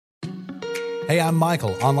Hey, I'm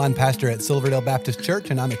Michael, online pastor at Silverdale Baptist Church,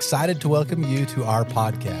 and I'm excited to welcome you to our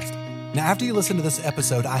podcast. Now, after you listen to this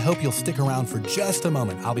episode, I hope you'll stick around for just a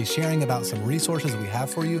moment. I'll be sharing about some resources we have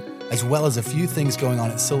for you, as well as a few things going on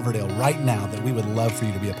at Silverdale right now that we would love for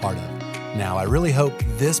you to be a part of. Now, I really hope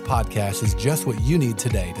this podcast is just what you need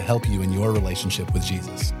today to help you in your relationship with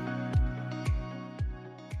Jesus.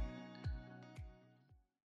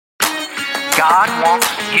 God wants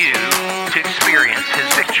you to experience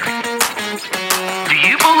His victory. Do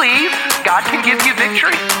you believe God can give you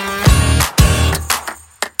victory?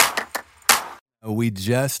 We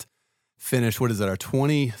just finished, our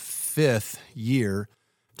 25th year,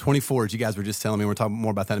 24, as you guys were just telling me, we're talking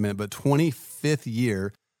more about that in a minute, but 25th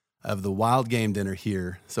year of the Wild Game Dinner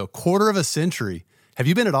here. So quarter of a century. Have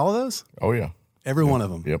you been at all of those? Oh, yeah. Every one of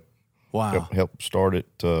them? Yep. Wow. Helped start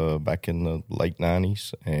it back in the late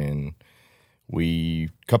 90s, and a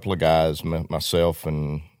couple of guys, myself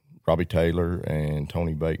and Robbie Taylor and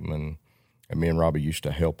Tony Bateman, and me and Robbie used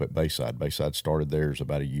to help at Bayside. Bayside started theirs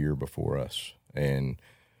about a year before us, and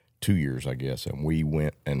 2 years, I guess, and we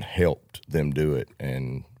went and helped them do it.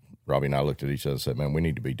 And Robbie and I looked at each other and said, man, we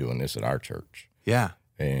need to be doing this at our church. Yeah.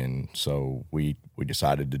 And so we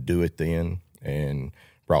decided to do it then and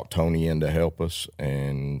brought Tony in to help us,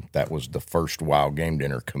 and that was the first Wild Game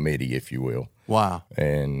Dinner committee, if you will. Wow.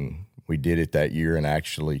 And we did it that year, and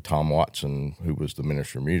actually Tom Watson, who was the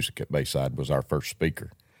minister of music at Bayside, was our first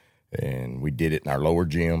speaker. And we did it in our lower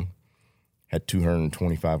gym, had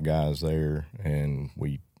 225 guys there, and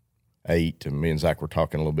we ate, and me and Zach were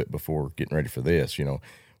talking a little bit before getting ready for this, it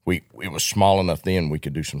was small enough then we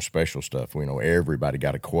could do some special stuff. Everybody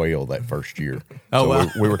got a quail that first year. Oh, so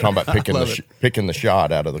wow. we were talking about picking the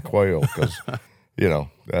shot out of the quail because,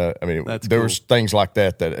 there was things like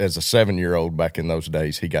that as a 7-year-old back in those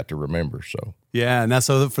days, he got to remember. So yeah, and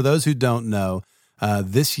so for those who don't know,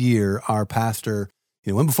 this year our pastor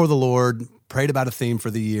went before the Lord, prayed about a theme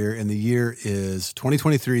for the year, and the year is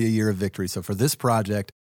 2023, a year of victory. So for this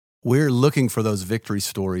project, we're looking for those victory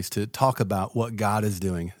stories to talk about what God is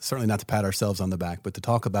doing. Certainly not to pat ourselves on the back, but to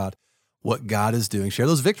talk about what God is doing, share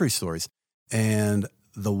those victory stories. And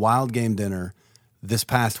the Wild Game Dinner this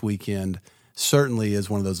past weekend certainly is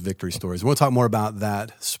one of those victory stories. We'll talk more about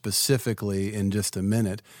that specifically in just a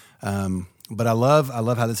minute. But I love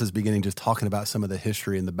how this is beginning, just talking about some of the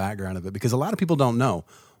history and the background of it, because a lot of people don't know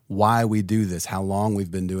why we do this, how long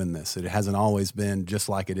we've been doing this. It hasn't always been just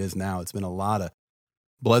like it is now. It's been a lot of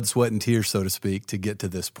blood, sweat, and tears, so to speak, to get to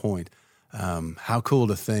this point. How cool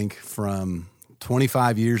to think from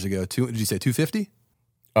 25 years ago, did you say 250?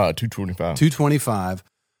 225. 225,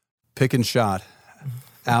 pick and shot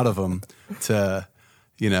out of them to,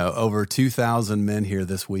 over 2,000 men here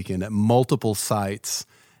this weekend at multiple sites.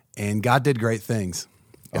 And God ddid great things.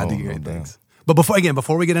 God did great things. But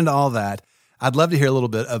before we get into all that, I'd love to hear a little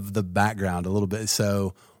bit of the background, a little bit.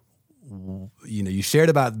 So, you shared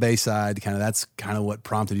about Bayside, that's what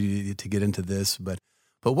prompted you to get into this. But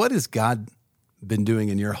what has God been doing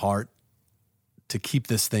in your heart to keep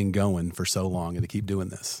this thing going for so long and to keep doing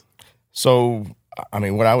this? So,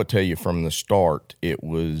 what I would tell you from the start, it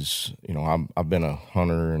was, I've been a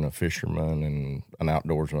hunter and a fisherman and an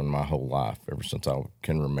outdoorsman my whole life, ever since I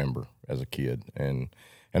can remember as a kid. And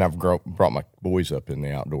I've brought my boys up in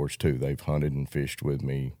the outdoors too. They've hunted and fished with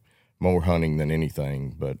me, more hunting than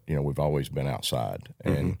anything, but, we've always been outside.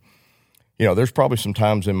 And, there's probably some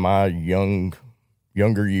times in my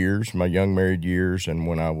younger years, my young married years, and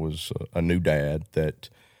when I was a new dad, that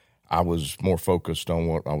I was more focused on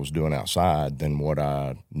what I was doing outside than what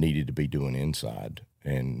I needed to be doing inside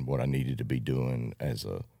and what I needed to be doing as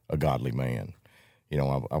a godly man.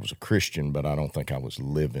 I was a Christian, but I don't think I was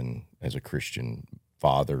living as a Christian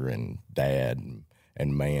father and dad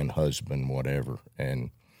and man, husband, whatever.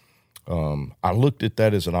 And I looked at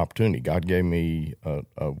that as an opportunity. God gave me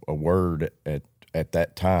a word at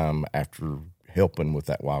that time after helping with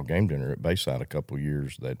that Wild Game Dinner at Bayside a couple of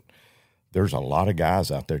years, that there's a lot of guys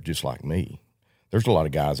out there just like me. There's a lot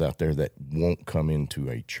of guys out there that won't come into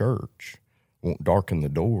a church, won't darken the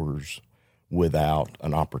doors without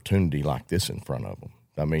an opportunity like this in front of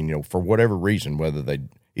them. For whatever reason, whether they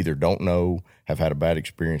either don't know, have had a bad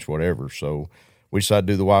experience, whatever. So we decided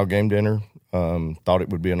to do the Wild Game Dinner. Thought it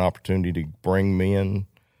would be an opportunity to bring men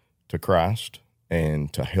to Christ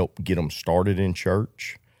and to help get them started in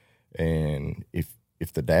church. And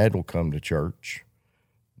if the dad will come to church,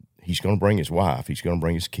 he's going to bring his wife. He's going to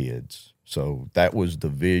bring his kids. So that was the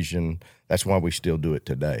vision. That's why we still do it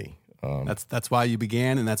today. That's why you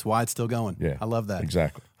began, and that's why it's still going. Yeah, I love that.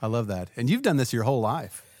 Exactly. I love that. And you've done this your whole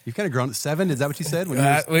life. You've kind of grown. 7, is that what you said? When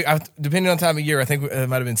you depending on time of year, I think it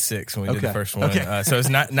might have been 6 when we did the first one. So it's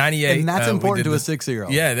 98. And that's important to a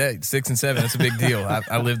 6-year-old. Yeah, 6 and 7. That's a big deal.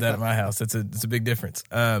 I lived that at my house. It's a big difference.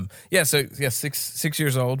 6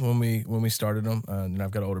 years old when we started them. And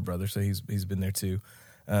I've got an older brother, so he's been there too.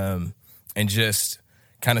 And just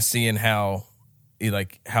kind of seeing how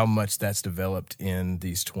much that's developed in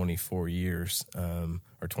these 24 years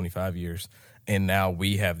or 25 years. And now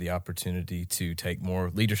we have the opportunity to take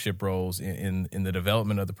more leadership roles in the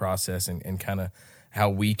development of the process and kind of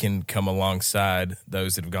how we can come alongside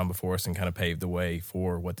those that have gone before us and kind of pave the way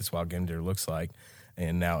for what this Wild Game Dinner looks like.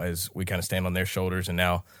 And now as we kind of stand on their shoulders, and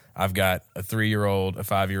now I've got a 3-year-old, a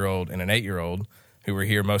 5-year-old, and an 8-year-old who were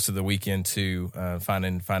here most of the weekend too,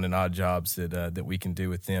 finding odd jobs that we can do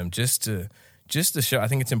with them just to show. I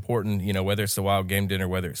think it's important, whether it's the Wild Game Dinner,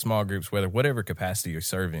 whether it's small groups, whatever capacity you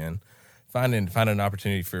serve in, finding an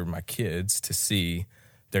opportunity for my kids to see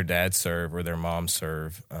their dad serve or their mom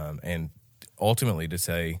serve, and ultimately to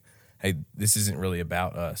say, hey, this isn't really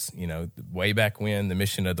about us. Way back when, the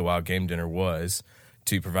mission of the Wild Game Dinner was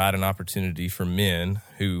to provide an opportunity for men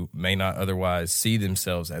who may not otherwise see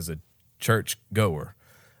themselves as a church goer,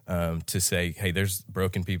 to say, hey, there's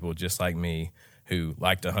broken people just like me who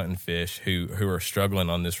like to hunt and fish, who are struggling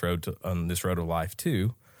on this road of life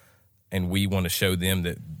too. And we want to show them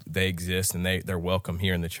that they exist and they're welcome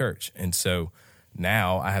here in the church. And so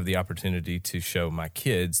now I have the opportunity to show my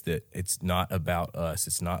kids that it's not about us.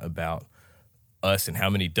 It's not about us and how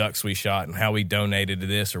many ducks we shot and how we donated to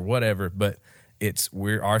this or whatever, but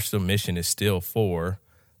our mission is still for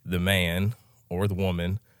the man or the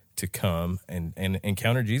woman to come and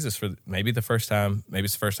encounter Jesus for maybe the first time. Maybe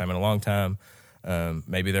it's the first time in a long time.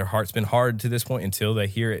 Maybe their heart's been hard to this point until they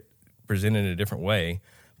hear it presented in a different way.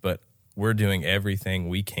 But we're doing everything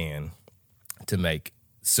we can to make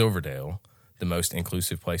Silverdale the most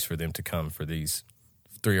inclusive place for them to come for these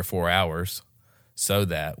 3 or 4 hours so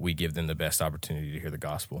that we give them the best opportunity to hear the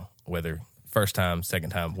gospel, whether first time, second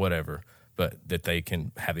time, whatever, but that they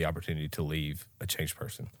can have the opportunity to leave a changed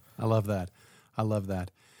person. I love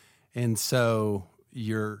that. And so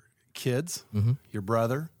your kids, your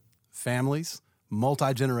brother, families,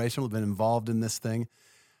 multi-generational have been involved in this thing.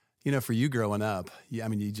 For you growing up, you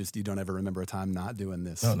don't ever remember a time not doing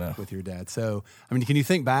this with your dad. So, can you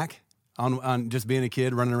think back on just being a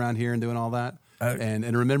kid, running around here and doing all that,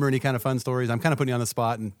 and remember any kind of fun stories? I'm kind of putting you on the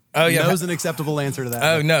spot, and knows an acceptable answer to that.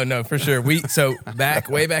 Oh, no, for sure. So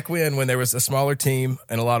way back when there was a smaller team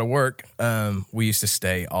and a lot of work, we used to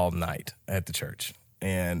stay all night at the church.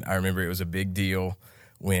 And I remember it was a big deal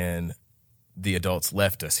when the adults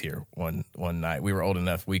left us here one night. We were old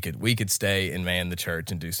enough we could stay and man the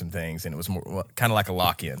church and do some things, and it was more kind of like a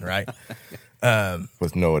lock-in, right?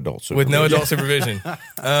 With no adult supervision. With no adult supervision.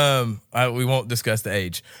 We won't discuss the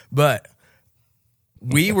age, but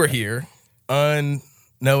we were here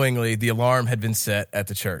unknowingly. The alarm had been set at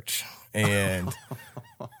the church, and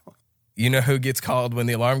you know who gets called when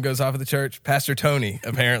the alarm goes off at the church? Pastor Tony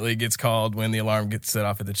apparently gets called when the alarm gets set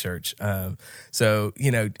off at the church. So,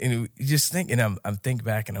 and you just think, and I'm think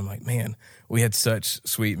back and I'm like, man, we had such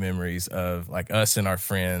sweet memories of like us and our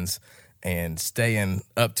friends and staying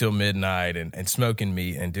up till midnight and smoking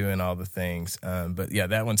meat and doing all the things. But yeah,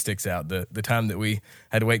 that one sticks out. The time that we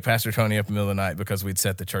had to wake Pastor Tony up in the middle of the night because we'd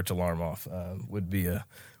set the church alarm off would be a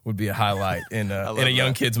highlight in a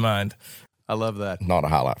young kid's mind. I love that. Not a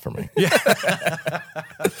highlight for me.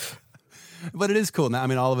 But it is cool. Now,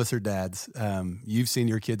 all of us are dads. You've seen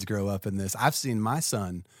your kids grow up in this. I've seen my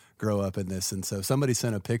son grow up in this. And so somebody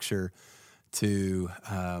sent a picture to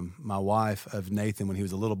my wife of Nathan when he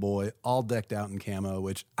was a little boy, all decked out in camo,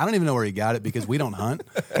 which I don't even know where he got it because we don't hunt.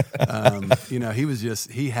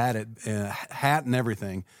 He had it, hat and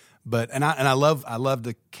everything. But I love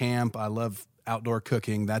to camp. I love outdoor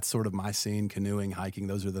cooking. That's sort of my scene. Canoeing, hiking,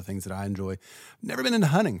 those are the things that I enjoy. Never been into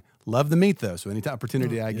hunting. Love the meat though, so any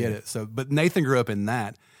opportunity I get it. So, but Nathan grew up in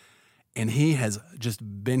that, and he has just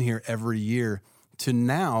been here every year to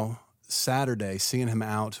now Saturday, seeing him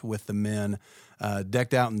out with the men,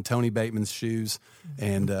 decked out in Tony Bateman's shoes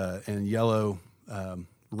and yellow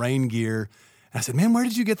rain gear. I said, man, where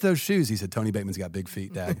did you get those shoes? He said, Tony Bateman's got big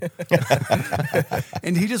feet, Dad.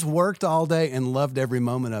 And he just worked all day and loved every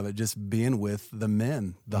moment of it, just being with the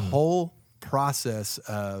men. The whole process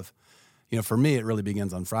of, for me, it really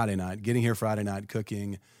begins on Friday night. Getting here Friday night,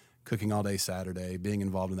 cooking all day Saturday, being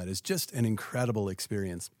involved in that is just an incredible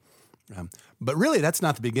experience. But really, that's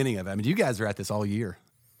not the beginning of it. You guys are at this all year.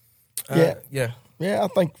 Yeah. I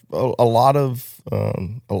think a lot of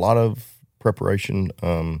preparation,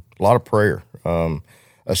 a lot of prayer,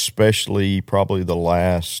 especially probably the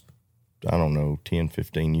last I don't know, 10,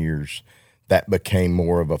 15 years, that became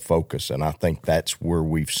more of a focus. And I think that's where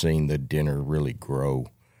we've seen the dinner really grow.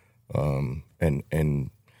 And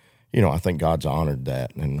I think God's honored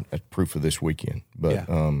that, and that's proof of this weekend. But,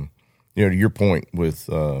 to your point with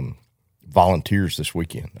volunteers this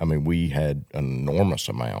weekend, I mean, we had an enormous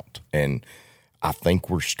amount. And I think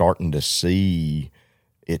we're starting to see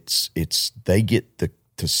they get to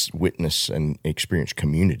witness and experience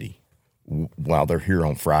community while they're here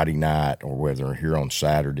on Friday night or whether they're here on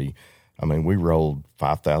Saturday. I mean, we rolled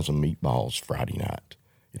 5,000 meatballs Friday night.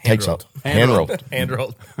 It takes a hand rolled,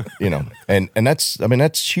 and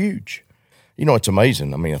that's huge. It's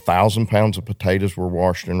amazing. I mean, 1,000 pounds of potatoes were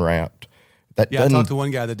washed and wrapped. I talked to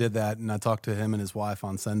one guy that did that, and I talked to him and his wife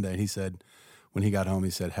on Sunday. And he said, when he got home, he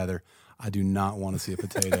said, "Heather, I do not want to see a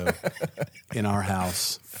potato in our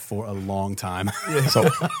house for a long time."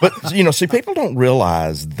 See, people don't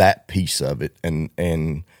realize that piece of it, and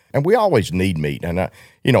we always need meat. And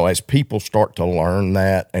as people start to learn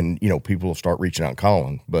that, and people will start reaching out and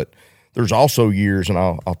calling. But there's also years, and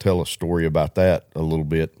I'll tell a story about that a little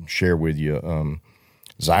bit and share with you.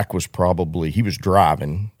 Zach was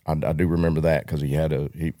driving. I do remember that because he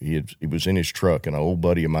was in his truck, and an old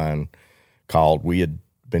buddy of mine called. We had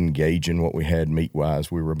been gauging what we had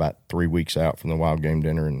meat-wise. We were about 3 weeks out from the wild game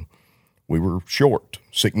dinner, and we were short,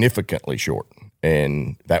 significantly short.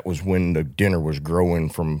 And that was when the dinner was growing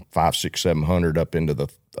from 500, 600, 700 up into the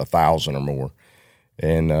 1,000 or more.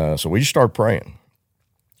 And so we just started praying.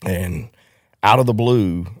 And out of the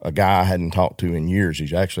blue, a guy I hadn't talked to in years,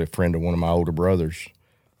 he's actually a friend of one of my older brothers,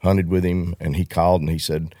 hunted with him, and he called and he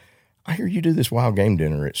said, "I hear you do this wild game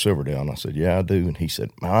dinner at Silverdale." And I said, "Yeah, I do." And he said,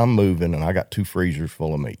 "I'm moving, and I got 2 freezers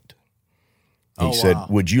full of meat." He said,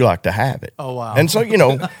 "Would you like to have it?" Oh, wow. And so,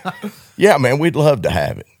 yeah, man, we'd love to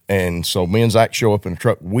have it. And so me and Zach show up in a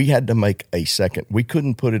truck. We had to make a second. We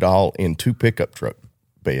couldn't put it all in 2 pickup truck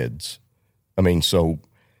beds. I mean, so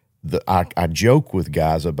I joke with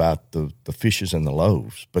guys about the fishes and the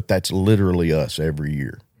loaves, but that's literally us every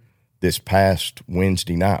year. This past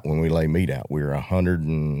Wednesday night when we lay meat out, we were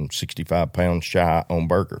 165 pounds shy on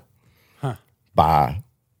burger. Huh. By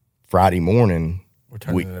Friday morning, we're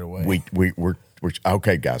turning it away. We're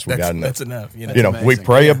okay, guys. We got enough. That's enough. We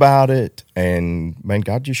pray about it, and man,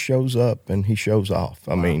 God just shows up and He shows off.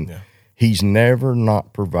 I mean, He's never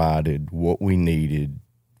not provided what we needed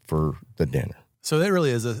for the dinner. So that really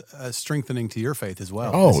is a strengthening to your faith as well.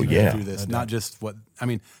 Oh, yeah. Through this, not just we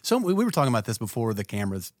were talking about this before the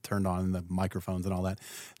cameras turned on and the microphones and all that,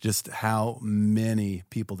 just how many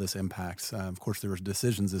people this impacts. Of course, there were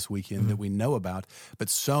decisions this weekend that we know about, but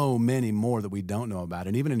so many more that we don't know about.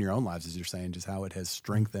 And even in your own lives, as you're saying, just how it has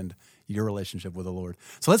strengthened your relationship with the Lord.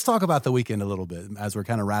 So let's talk about the weekend a little bit as we're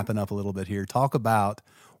kind of wrapping up a little bit here. Talk about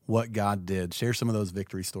what God did. Share some of those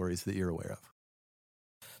victory stories that you're aware of.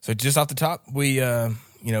 So just off the top, we had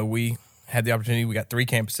the opportunity. We got 3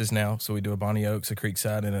 campuses now. So we do a Bonnie Oaks, a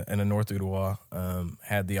Creekside, and a North Ottawa.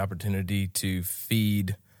 Had the opportunity to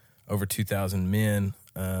feed over 2,000 men.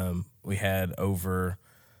 We had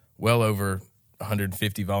well over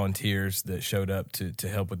 150 volunteers that showed up to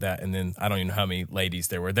help with that. And then I don't even know how many ladies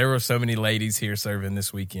there were. There were so many ladies here serving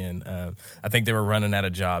this weekend. I think they were running out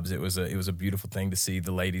of jobs. It was a beautiful thing to see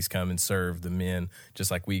the ladies come and serve the men, just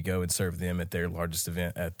like we go and serve them at their largest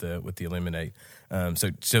event with the Eliminate.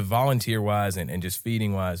 So volunteer wise and just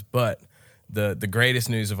feeding wise. But the greatest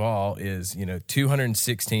news of all is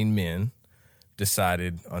 216 men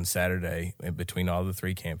decided on Saturday between all the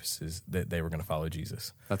 3 campuses that they were going to follow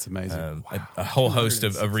Jesus. That's amazing. A whole host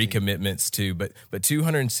of recommitments too, but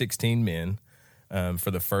 216 men for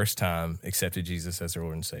the first time accepted Jesus as their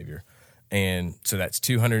Lord and Savior. And so that's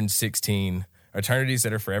 216 eternities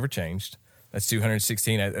that are forever changed. That's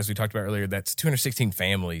 216, as we talked about earlier, that's 216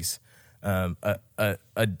 families.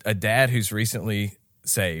 A dad who's recently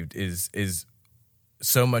saved is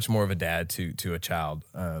so much more of a dad to a child.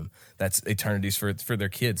 That's eternities for their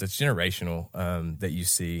kids. That's generational that you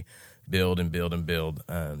see build and build and build.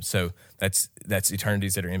 So that's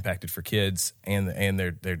eternities that are impacted for kids and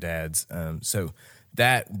their dads. So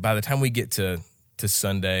that by the time we get to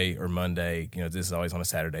Sunday or Monday, this is always on a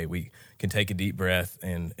Saturday, we can take a deep breath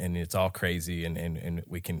and it's all crazy and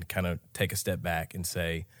we can kind of take a step back and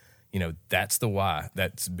say, that's the why.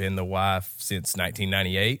 That's been the why since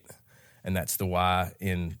 1998. And that's the why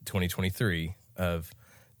in 2023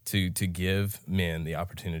 to give men the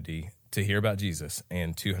opportunity to hear about Jesus.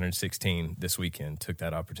 And 216 this weekend took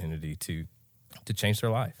that opportunity to change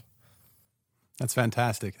their life. That's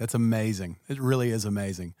fantastic. That's amazing. It really is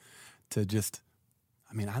amazing to just,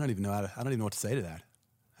 I don't even know what to say to that.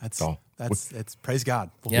 It's praise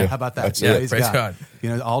God. Yeah. How about that? That's it. Praise God. You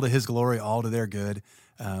know, all to His glory, all to their good.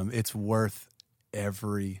 It's worth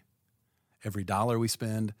every dollar we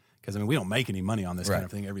spend, because I mean we don't make any money on this kind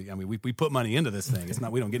of thing. We put money into this thing. It's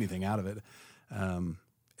not, we don't get anything out of it.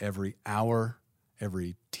 Every hour,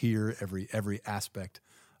 every tier, every aspect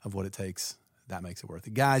of what it takes, that makes it worth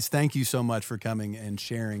it. Guys, thank you so much for coming and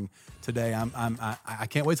sharing today. I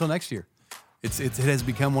can't wait till next year. It has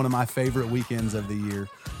become one of my favorite weekends of the year,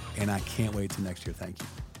 and I can't wait till next year. Thank you.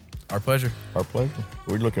 Our pleasure. Our pleasure.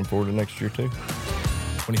 We're looking forward to next year too.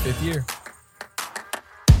 25th year.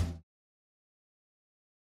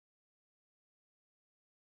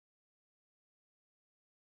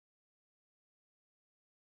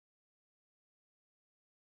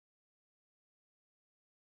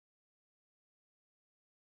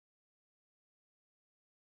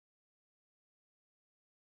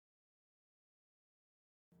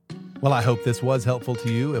 Well, I hope this was helpful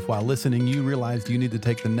to you. If while listening you realized you need to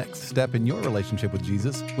take the next step in your relationship with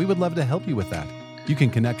Jesus, we would love to help you with that. You can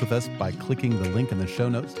connect with us by clicking the link in the show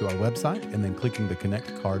notes to our website and then clicking the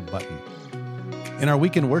Connect Card button. In our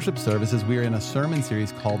weekend worship services, we are in a sermon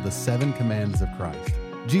series called The 7 Commands of Christ.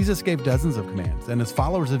 Jesus gave dozens of commands, and as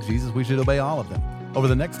followers of Jesus, we should obey all of them. Over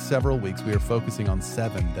the next several weeks, we are focusing on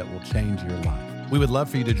 7 that will change your life. We would love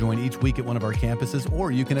for you to join each week at one of our campuses,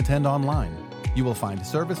 or you can attend online. You will find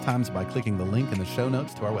service times by clicking the link in the show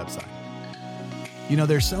notes to our website. You know,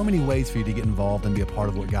 there's so many ways for you to get involved and be a part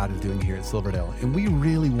of what God is doing here at Silverdale, and we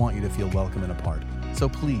really want you to feel welcome and a part. So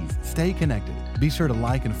please, stay connected. Be sure to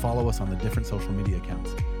like and follow us on the different social media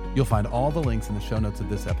accounts. You'll find all the links in the show notes of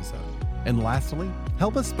this episode. And lastly,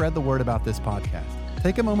 help us spread the word about this podcast.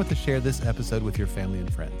 Take a moment to share this episode with your family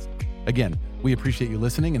and friends. Again, we appreciate you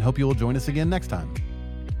listening and hope you will join us again next time.